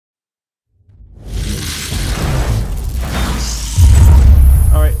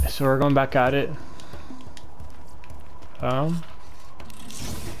so we're going back at it. Let's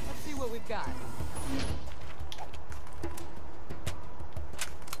see what we've got.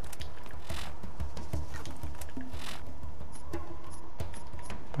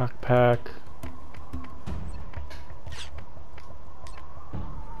 Backpack.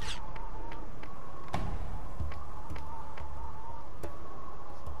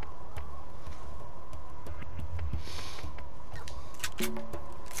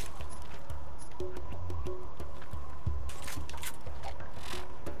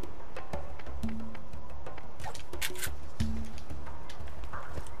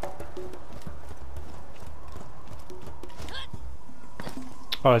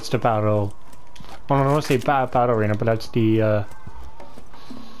 Oh, it's the battle. Well, I don't want to say battle arena, but that's the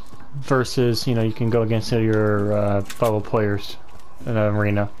versus. You know, you can go against your fellow players in an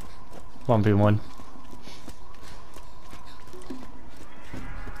arena, 1v1.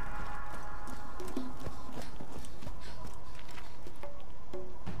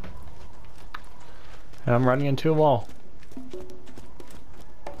 And I'm running into a wall.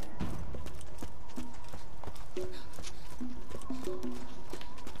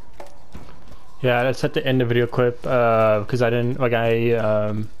 Yeah, that's at the end of the video clip, because I didn't, like,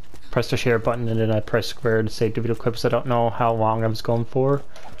 I pressed the share button and then I pressed square to save the video clips. I don't know how long I was going for,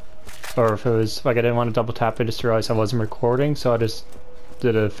 or if it was, like, I didn't want to double tap it, just realized I wasn't recording, so I just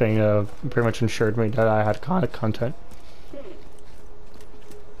did a thing of pretty much ensured me that I had content.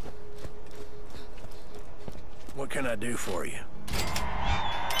 What can I do for you?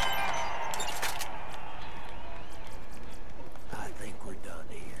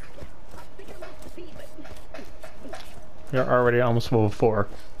 You're already almost level 4.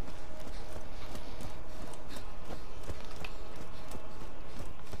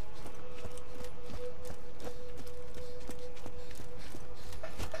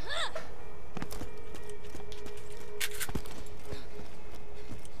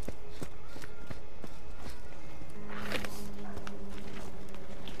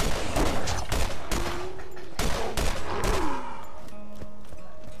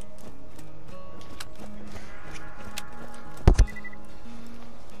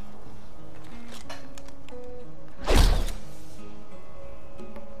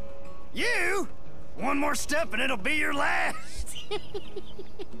 One more step and it'll be your last.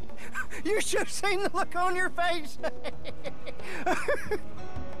 You should have seen the look on your face.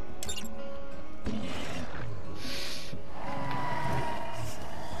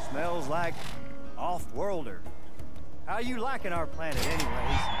 Smells like off-worlder. How you liking our planet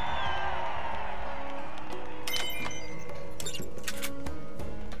anyways?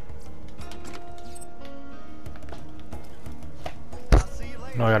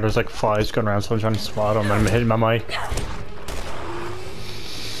 Oh my god, there's like flies going around, so I'm trying to spot them and I'm hitting my mic.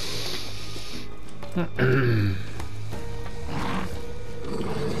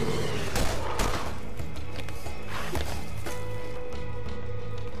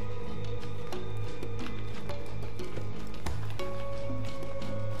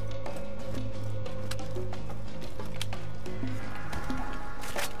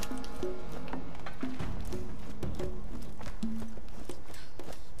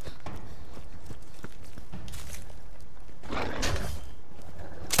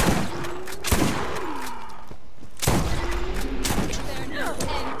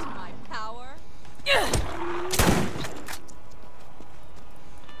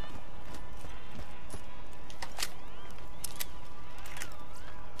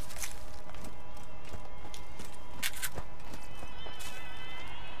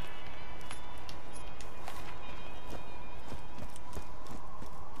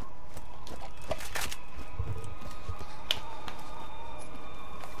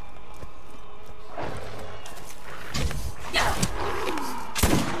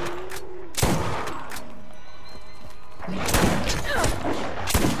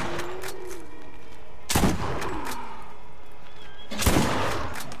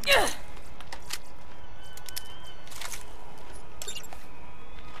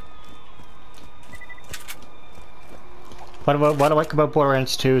 What I like about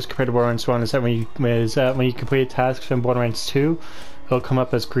Borderlands 2 is compared to Borderlands 1 is that when you complete tasks in Borderlands 2, it'll come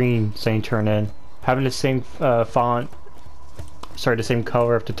up as green saying turn in. Having the same the same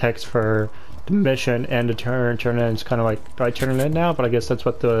color of the text for the mission and the turn in is kind of like, do I turn it in now? But I guess that's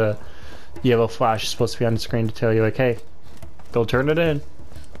what the yellow flash is supposed to be on the screen to tell you, like, hey, go turn it in.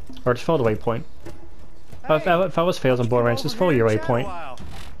 Or just follow the waypoint. Hey, if I was fails on Borderlands, just follow your waypoint.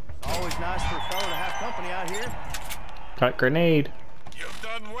 Always nice for a fellow to have company out here. Got grenade. You've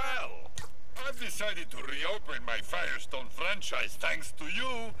done well. I've decided to reopen my Firestone franchise thanks to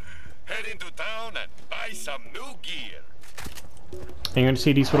you. Head into town and buy some new gear. And you're gonna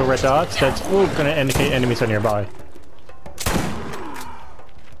see these little red dots. That's gonna indicate enemies are nearby.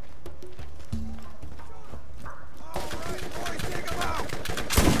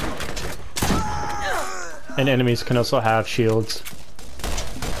 And enemies can also have shields.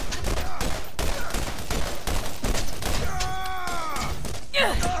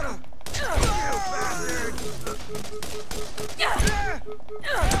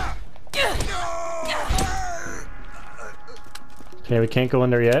 Okay, we can't go in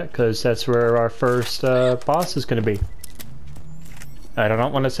there yet because that's where our first boss is going to be. I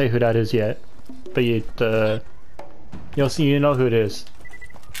don't want to say who that is yet, but you'll see. You know who it is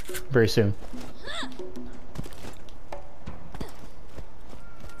very soon.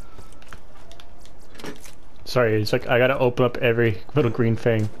 Sorry, it's like I gotta open up every little green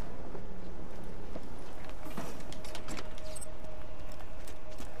thing.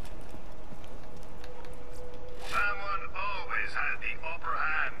 Someone always has the upper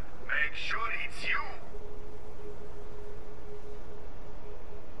hand. Make sure it's you.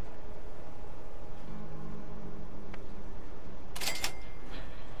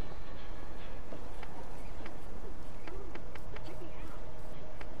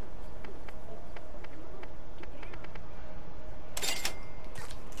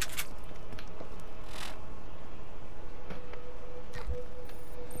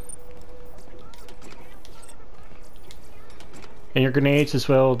 And your grenades as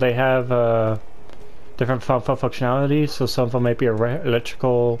well, they have different functionalities. So some of them might be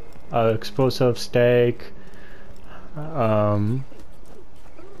electrical, explosive, stake. There's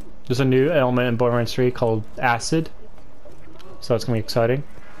a new element in Borderlands 3 called acid. So that's gonna be exciting.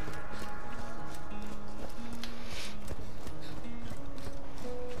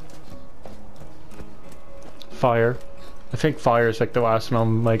 Fire. I think fire is like the last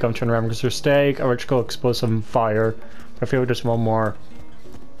one I'm trying to remember because there's stake, electrical, explosive, and fire. I feel just one more.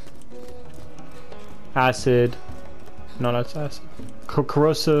 Acid. No, that's acid.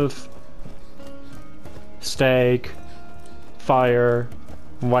 Corrosive. Stake. Fire.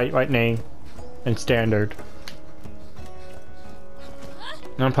 Lightning. And standard.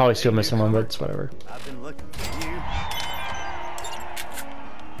 And I'm probably still missing one, but it's whatever. I've been looking for you.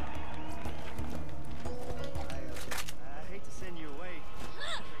 I hate to send you away.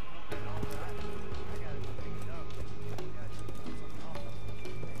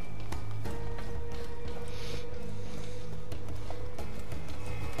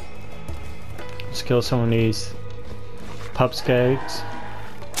 Let's kill some of these pupscakes.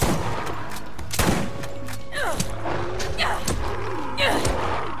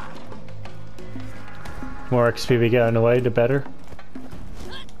 More XP we get on the way, the better.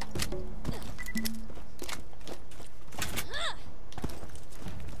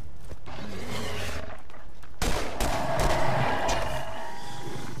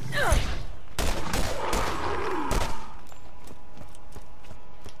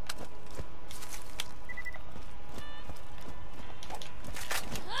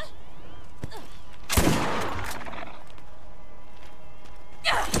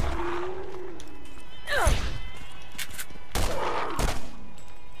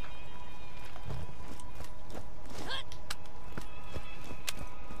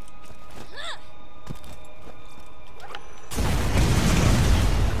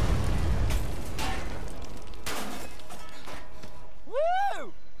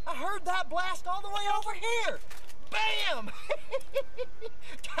 That blast all the way over here. Bam!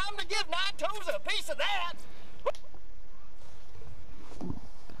 Time to give Nine Toes a piece of that.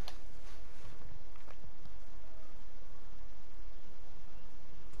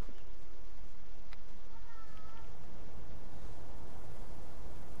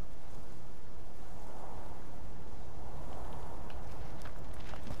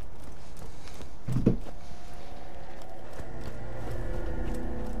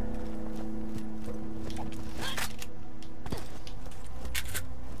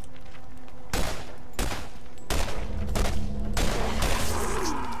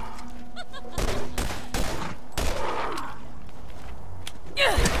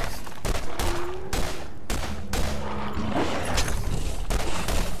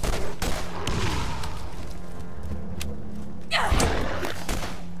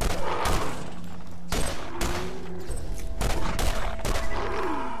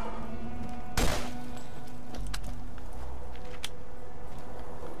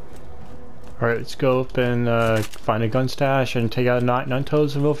 Alright, let's go up and find a gun stash and take out Nine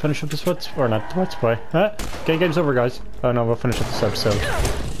Toes and we'll finish up this or not the Let's Play. Game game's over, guys. Oh no, we'll finish up this episode.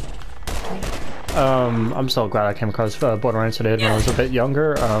 I'm so glad I came across Borderlands today when I was a bit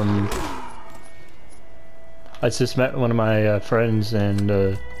younger. I just met one of my friends,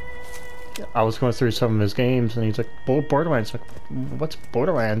 and I was going through some of his games, and he's like, Borderlands. Like, what's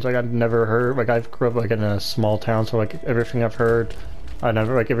Borderlands? Like, I've never heard. Like, I grew up like in a small town, so like everything I've heard, I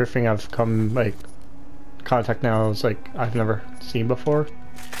never like everything I've come like contact now is like I've never seen before.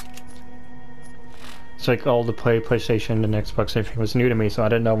 It's like all the PlayStation and Xbox, everything was new to me, so I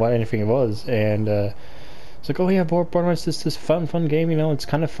didn't know what anything it was, and it's like, oh yeah, Borderlands is this fun game, you know, it's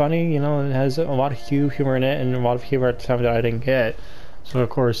kind of funny, you know, it has a lot of humor in it, and a lot of humor at the time that I didn't get. So of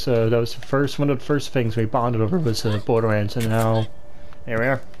course, that was one of the first things we bonded over was Borderlands, and now here we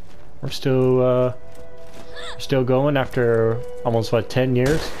are. We're still going after almost what 10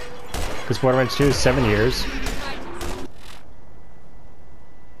 years, because Borderlands 2 is 7 years.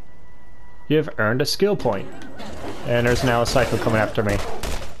 You have earned a skill point. And there's now a cycle coming after me.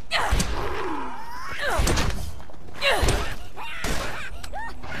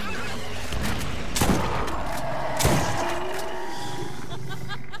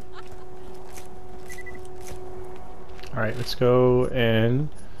 Alright, let's go and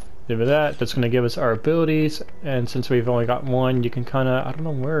do that. That's going to give us our abilities. And since we've only got one, you can kind of, I don't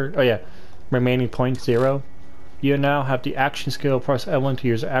know where, oh yeah, remaining point 0. You now have the action skill. Press L1 to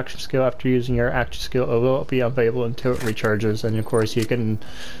use the action skill. After using your action skill, it will be unavailable until it recharges. And of course, you can,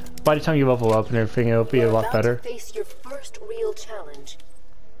 by the time you level up and everything, it'll be a lot better. To face your first real challenge.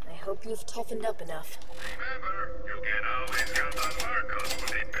 I hope you've toughened up enough. Remember, you can always count on Marcos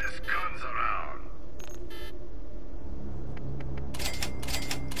with the best guns around.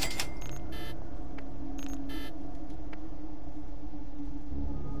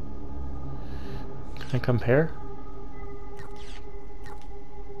 Can I compare?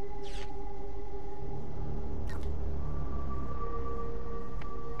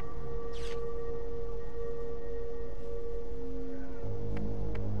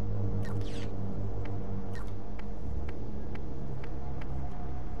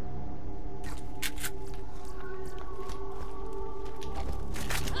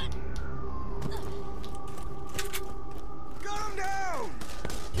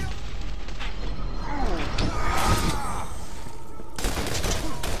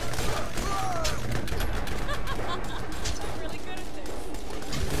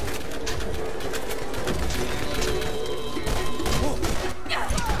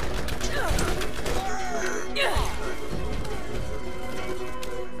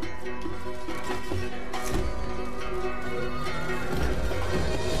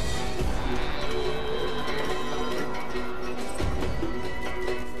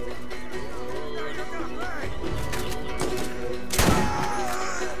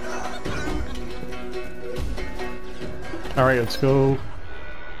 Alright, let's go.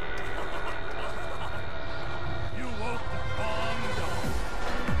 You woke the wrong dog.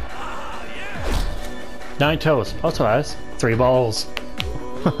 Ah, yeah. 9 toes. Also has 3 balls.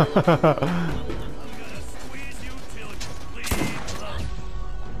 I'm gonna squeeze you till you bleed blood.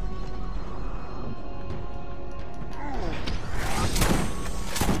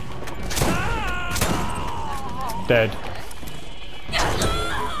 Dead.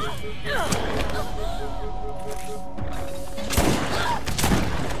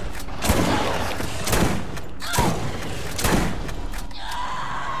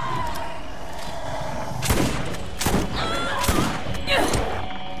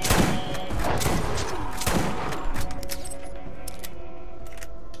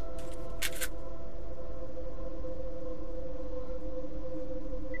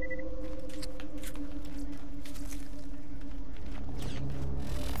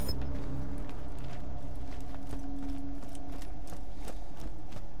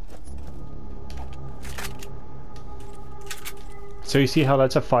 So you see how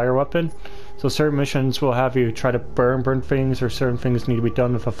that's a fire weapon? So certain missions will have you try to burn things, or certain things need to be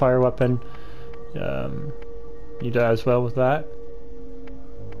done with a fire weapon. You do as well with that.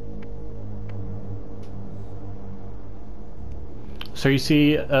 So you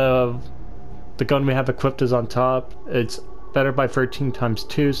see the gun we have equipped is on top. It's better by 13 times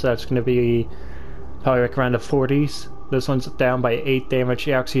 2, so that's going to be probably like around the 40s. This one's down by 8 damage.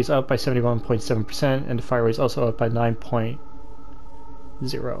 The accuracy is up by 71.7%, and the fire rate is also up by 9.0.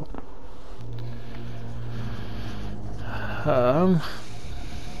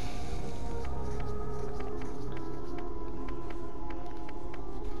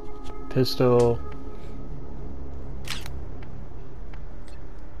 Pistol.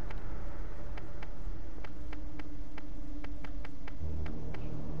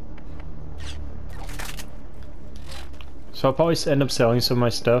 So I'll probably end up selling some of my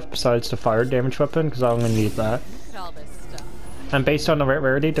stuff besides the fire damage weapon, because I'm going to need that. Look at all this stuff. And based on the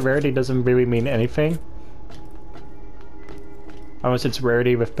rarity doesn't really mean anything. Unless it's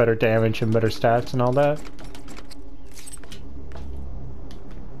rarity with better damage and better stats and all that.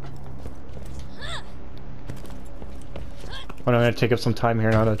 But I'm going to take up some time here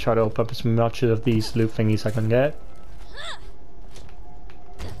now to try to open up as much of these loot thingies I can get.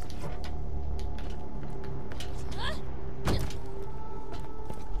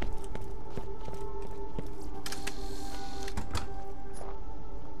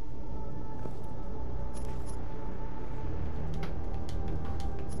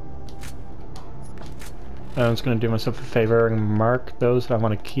 I'm just going to do myself a favor and mark those that I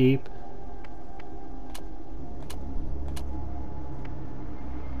want to keep.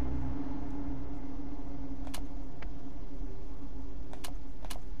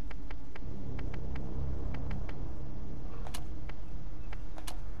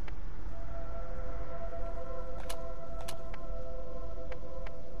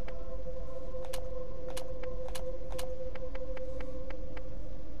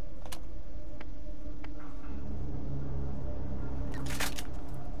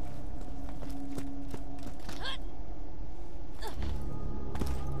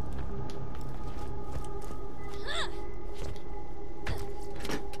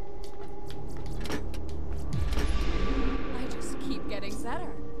 I just keep getting better.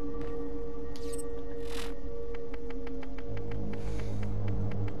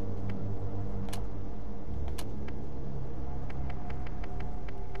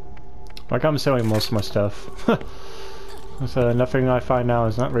 Like I'm selling most of my stuff. So nothing I find now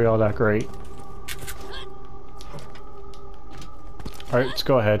is not really all that great. Alright, let's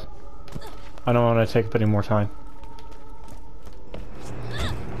go ahead. I don't want to take up any more time.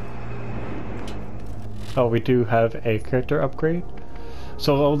 Oh, we do have a character upgrade.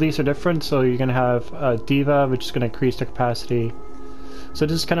 So all these are different. So you're gonna have Diva, which is gonna increase the capacity. So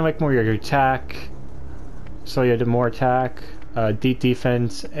this is kind of like more your attack. So you do more attack, deep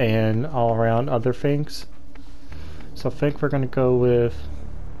defense, and all around other things. So I think we're gonna go with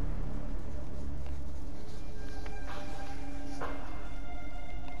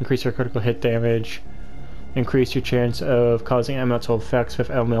increase your critical hit damage, increase your chance of causing elemental effects with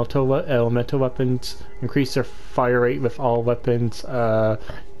elemental weapons, increase their fire rate with all weapons,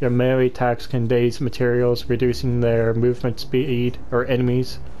 your melee attacks can daze materials, reducing their movement speed or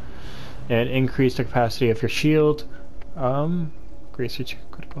enemies, and increase the capacity of your shield. Increase your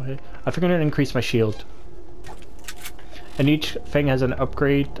critical hit. I think I'm gonna increase my shield. And each thing has an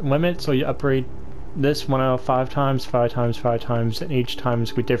upgrade limit, so you upgrade this 1 out of 5 times, 5 times, 5 times, and each time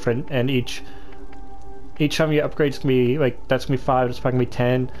is gonna be different. And each time you upgrade, it's gonna be like that's gonna be 5. It's probably gonna be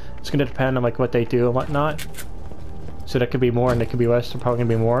 10. It's gonna depend on like what they do and whatnot. So that could be more, and that could be less. They're probably gonna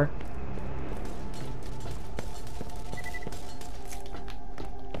be more.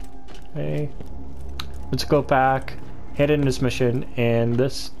 Okay, let's go back, head in this mission, and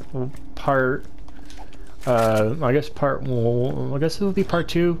this part. I guess it will be part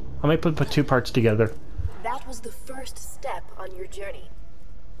 2. I might put 2 parts together. That was the first step on your journey.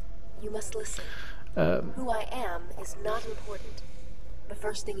 You must listen. Who I am is not important. The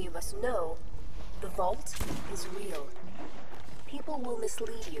first thing you must know, the vault is real. People will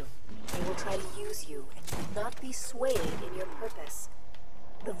mislead you. They will try to use you and you will not be swayed in your purpose.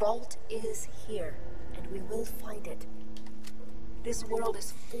 The vault is here, and we will find it. This world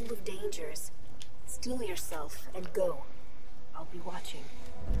is full of dangers. Still yourself and go. I'll be watching.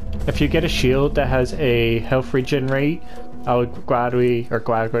 If you get a shield that has a health regen rate, I would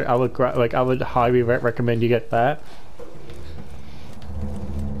I would highly recommend you get that.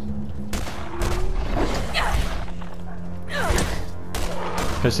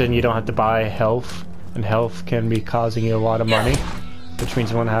 Because then you don't have to buy health, and health can be causing you a lot of money, which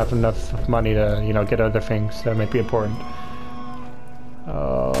means you won't have enough money to, you know, get other things that might be important.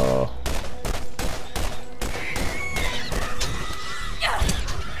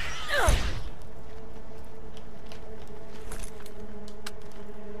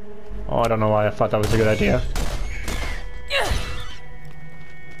 Oh, I don't know why I thought that was a good idea.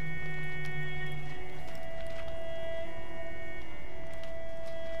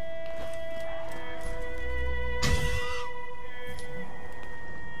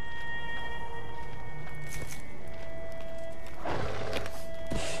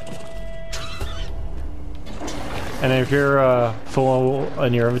 And if you're full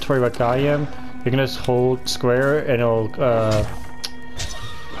in your inventory like I am, you can just hold square and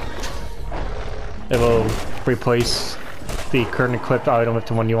it will replace the current equipped item with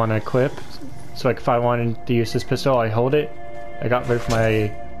the one you want to equip. So like if I wanted to use this pistol, I hold it. I got rid of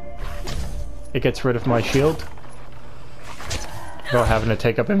my... It gets rid of my shield. Without having to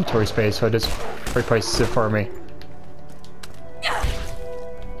take up inventory space, so it just replaces it for me.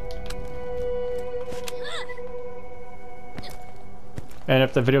 And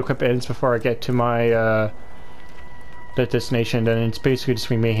if the video clip ends before I get to my the destination, then it's basically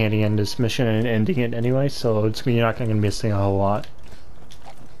just me handing in this mission and ending it anyway, so it's, you're not going to be missing a whole lot.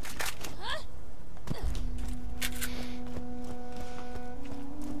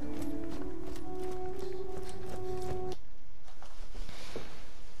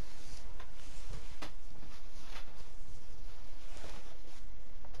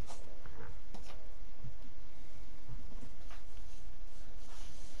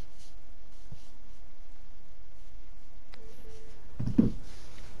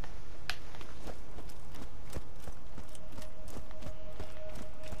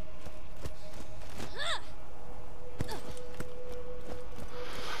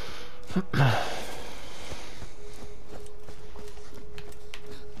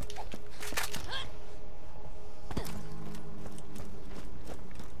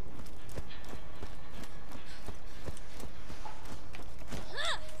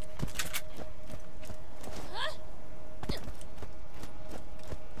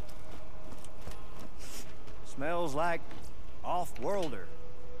 Smells like off-worlder.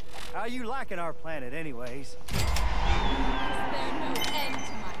 How you liking our planet anyways? Is there no end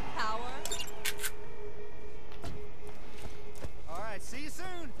to my power? Alright, see you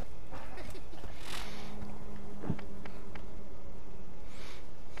soon!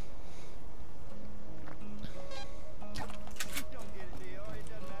 Don't get a deal, it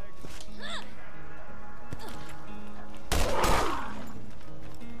doesn't matter.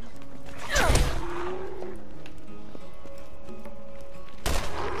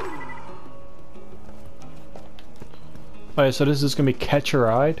 Alright, so this is gonna be Catch a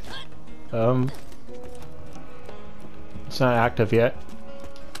Ride. It's not active yet,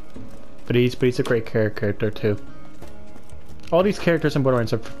 but he's a great character too. All these characters in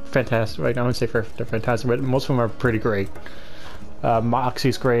Borderlands are fantastic. Right, I wouldn't say they're fantastic, but most of them are pretty great.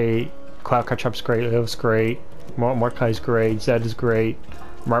 Moxie's great, Cloud Ketchup's great, Liv's great, Mordecai's great, Zed is great,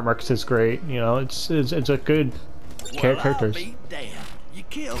 Marcus is great. You know, it's a good characters. I'll be damned. You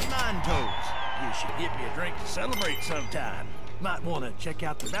killed Nine Toes. You should get me a drink to celebrate sometime. Might want to check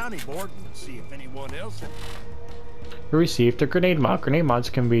out the bounty board and see if anyone else... You received a grenade mod. Grenade mods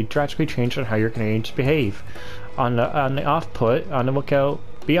can be drastically changed on how your grenades behave. On the off-put,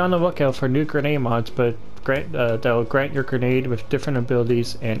 be on the lookout for new grenade mods, but they'll grant your grenade with different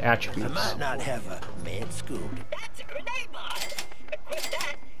abilities and I attributes. might not have a med scoop. That's a grenade mod. Equip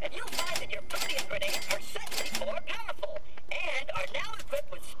that, and you'll find that your Proteus grenades are suddenly more powerful, and are now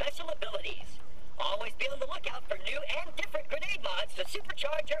equipped with special abilities. Always be on the lookout for new and different grenade mods to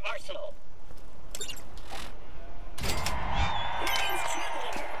supercharge your arsenal. Greetings,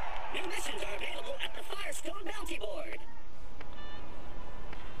 traveler. New missions are available at the Firestone Bounty Board.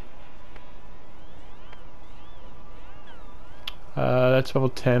 That's level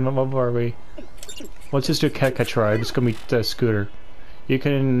 10. What level are we? Let's just do Catch a Ride. It's gonna be the scooter. You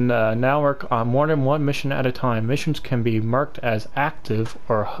can now work on more than one mission at a time. Missions can be marked as active,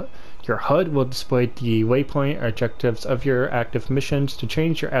 or your HUD will display the waypoint or objectives of your active missions. To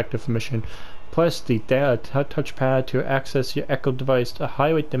change your active mission, press the touchpad to access your Echo device to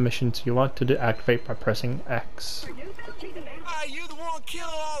highlight the missions you want to deactivate by pressing X. Are you the one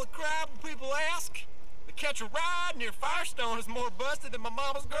killing all the crap when people ask? The Catch a Ride near Firestone is more busted than my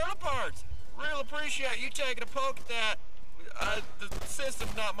mama's girl parts. Real appreciate you taking a poke at that. The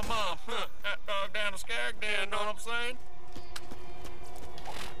system's not my mom. Huh. That dog down the skag den, know what I'm saying?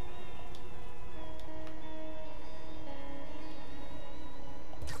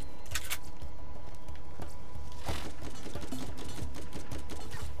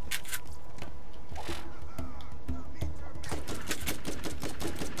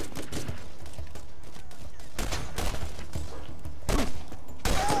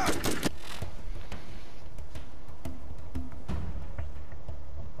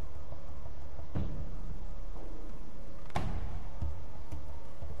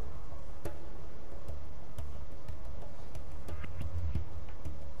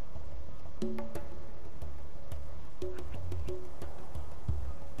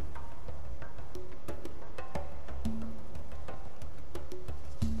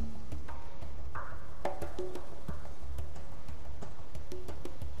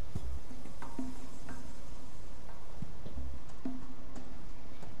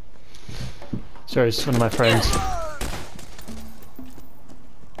 Sorry, it's one of my friends.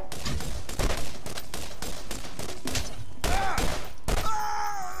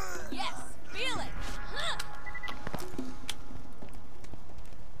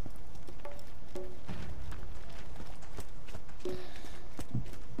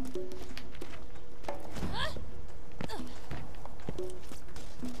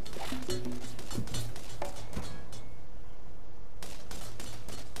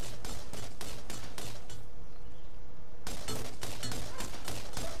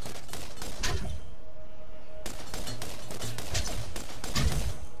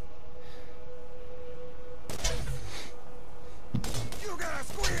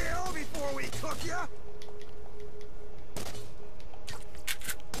 before we cook ya?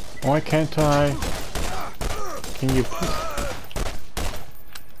 Why can't I? Can you? I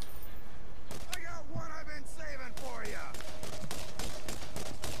got one I've been saving for ya.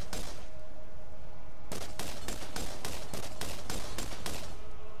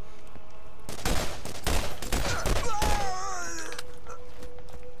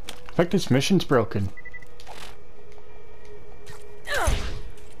 In fact, this mission's broken.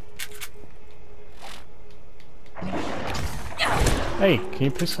 Hey, can you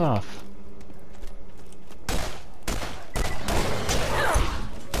piss off?